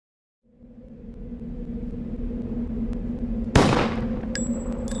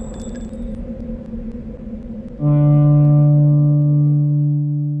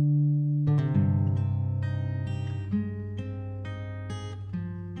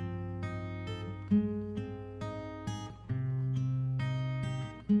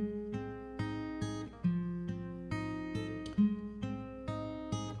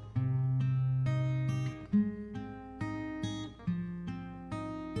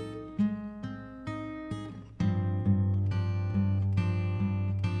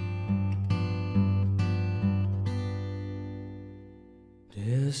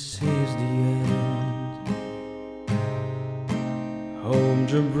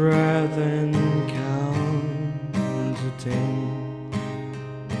your breath and count to 10.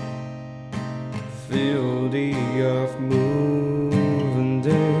 Feel the earth move and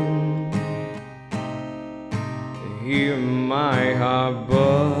then hear my heart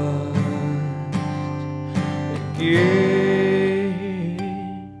burst again.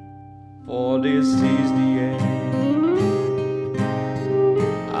 For this is the end.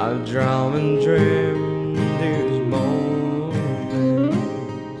 I'll drown and dream this moment,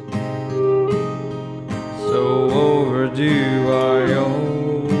 so overdue I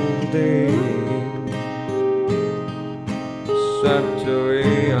hold it. Swept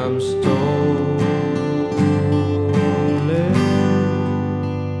away, I'm stolen.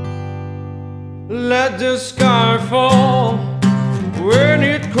 Let the sky fall. When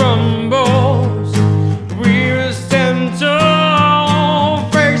it crumbles, we will stand tall,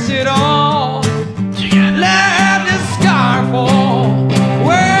 face it all. Let the sky fall.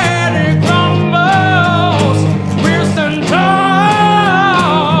 When it crumbles, we'll stand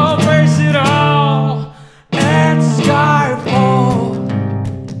tall, face it all. Let the sky fall.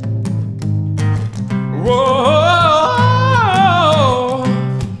 Whoa.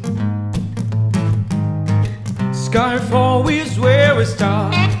 Skyfall is where we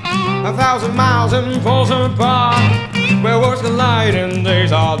start, 1,000 miles and falls apart, where worlds collide and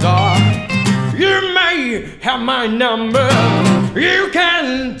days are dark. You may have my number, you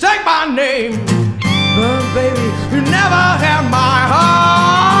can take my name, but baby, you never have my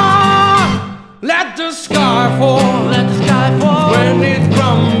heart. Let the sky fall. Let the sky fall. When it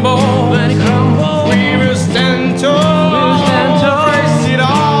crumbles, when it crumbles, we will stand tall. We will stand tall. Face it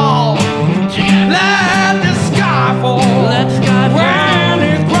all. Let the sky fall. Let the sky fall. When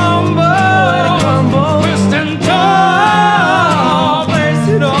it crumbles, we'll stand tall. Face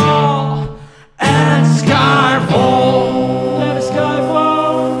it all. And sky fall. Let the sky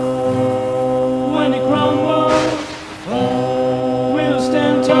fall. When it crumbles, we'll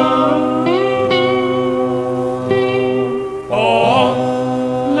stand tall.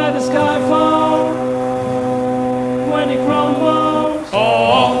 Let the sky fall. When it crumbles,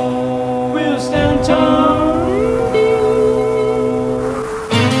 we'll stand tall.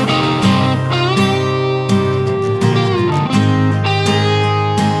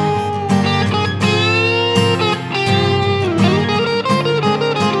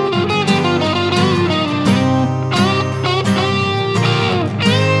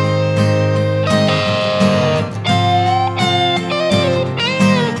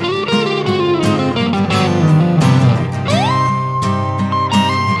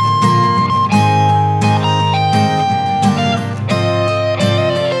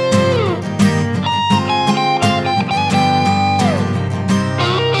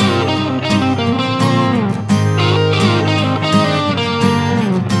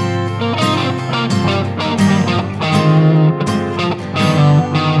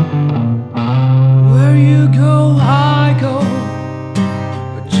 Where you go, I go.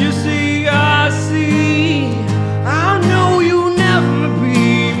 What you see, I see. I know you'll never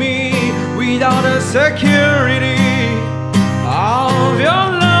be me without the security of your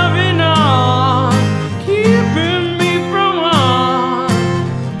loving arm, keeping me from harm.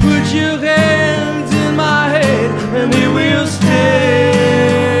 Put your hands in my head and it will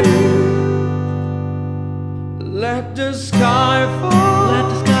stay. Let the sky fall. Let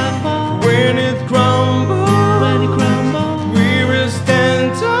the sky fall. When it crumbles, when it crumbles, we will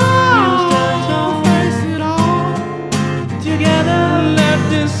stand tall, face it all together. Let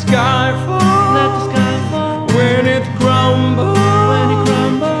the sky fall. Let the sky fall. When it crumbles, when it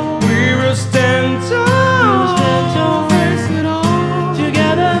crumbles, we will stand tall, face it all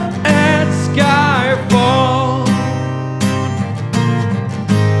together. Let sky fall.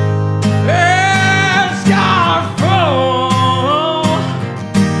 Let sky fall.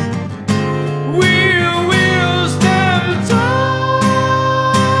 We will stand tall.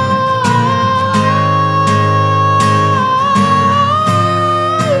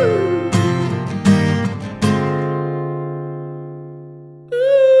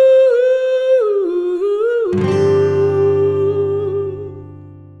 Ooh.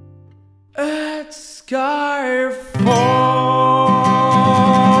 Let sky fall.